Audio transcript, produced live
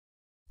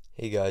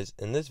Hey guys,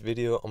 in this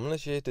video I'm going to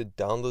show you to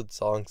download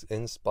songs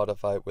in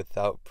Spotify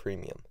without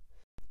premium.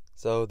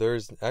 So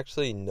there's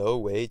actually no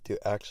way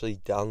to actually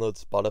download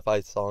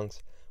Spotify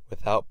songs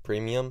without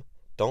premium.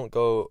 Don't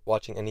go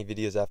watching any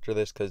videos after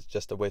this because it's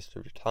just a waste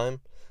of your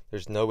time.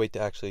 There's no way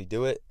to actually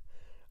do it.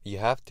 You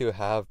have to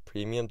have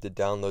premium to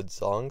download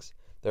songs.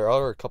 There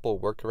are a couple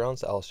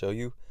workarounds that I'll show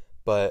you,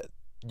 but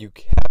you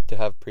have to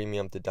have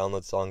premium to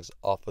download songs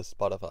off of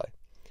Spotify.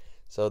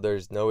 So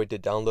there's no way to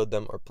download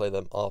them or play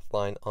them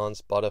offline on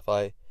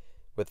Spotify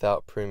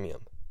without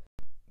premium.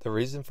 The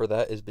reason for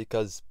that is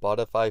because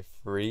Spotify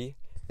free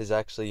is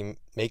actually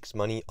makes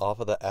money off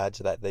of the ads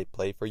that they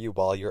play for you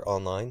while you're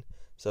online.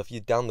 So if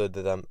you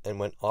downloaded them and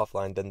went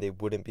offline, then they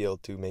wouldn't be able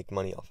to make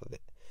money off of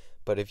it.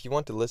 But if you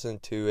want to listen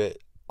to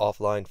it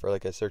offline for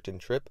like a certain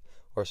trip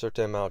or a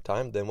certain amount of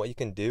time, then what you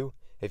can do,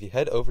 if you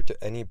head over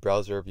to any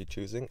browser of your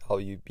choosing, I'll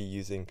be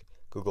using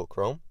Google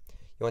Chrome.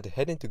 You want to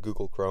head into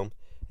Google Chrome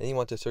and you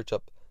want to search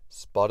up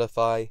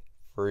Spotify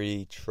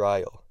free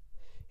trial.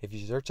 If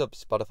you search up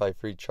Spotify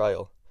free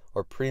trial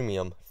or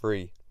premium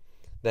free,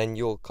 then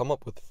you'll come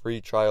up with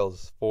free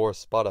trials for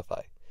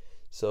Spotify.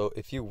 So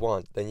if you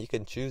want, then you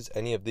can choose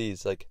any of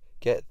these, like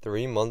get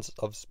 3 months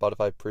of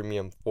Spotify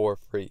premium for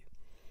free.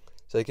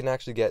 So you can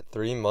actually get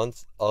 3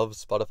 months of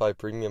Spotify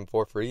premium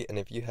for free, and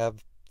if you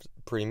have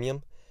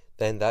premium,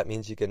 then that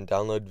means you can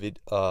download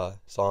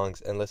songs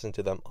and listen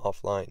to them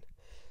offline.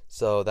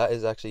 So that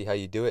is actually how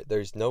you do it.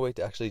 There's no way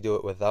to actually do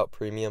it without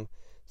premium.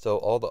 So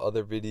all the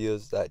other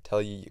videos that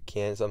tell you you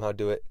can somehow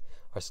do it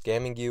are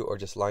scamming you or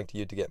just lying to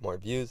you to get more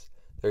views.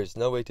 There's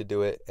no way to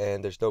do it,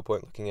 and there's no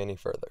point looking any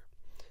further.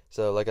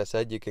 So like I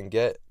said, you can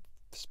get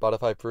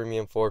Spotify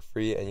premium for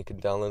free and you can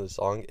download the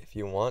song if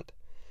you want,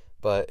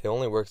 but it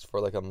only works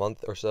for like a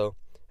month or so,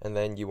 and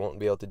then you won't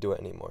be able to do it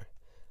anymore.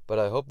 But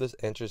I hope this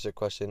answers your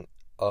question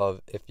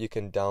of if you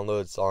can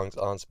download songs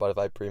on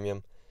Spotify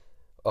premium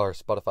or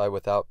Spotify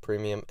without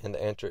premium, and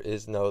the answer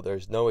is no,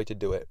 there's no way to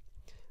do it.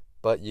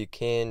 But you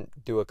can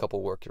do a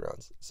couple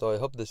workarounds. So I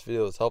hope this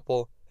video was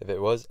helpful. If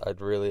it was,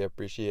 I'd really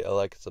appreciate a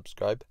like and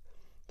subscribe.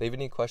 Leave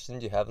any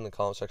questions you have in the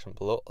comment section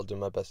below. I'll do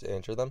my best to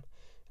answer them.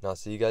 And I'll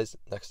see you guys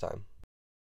next time.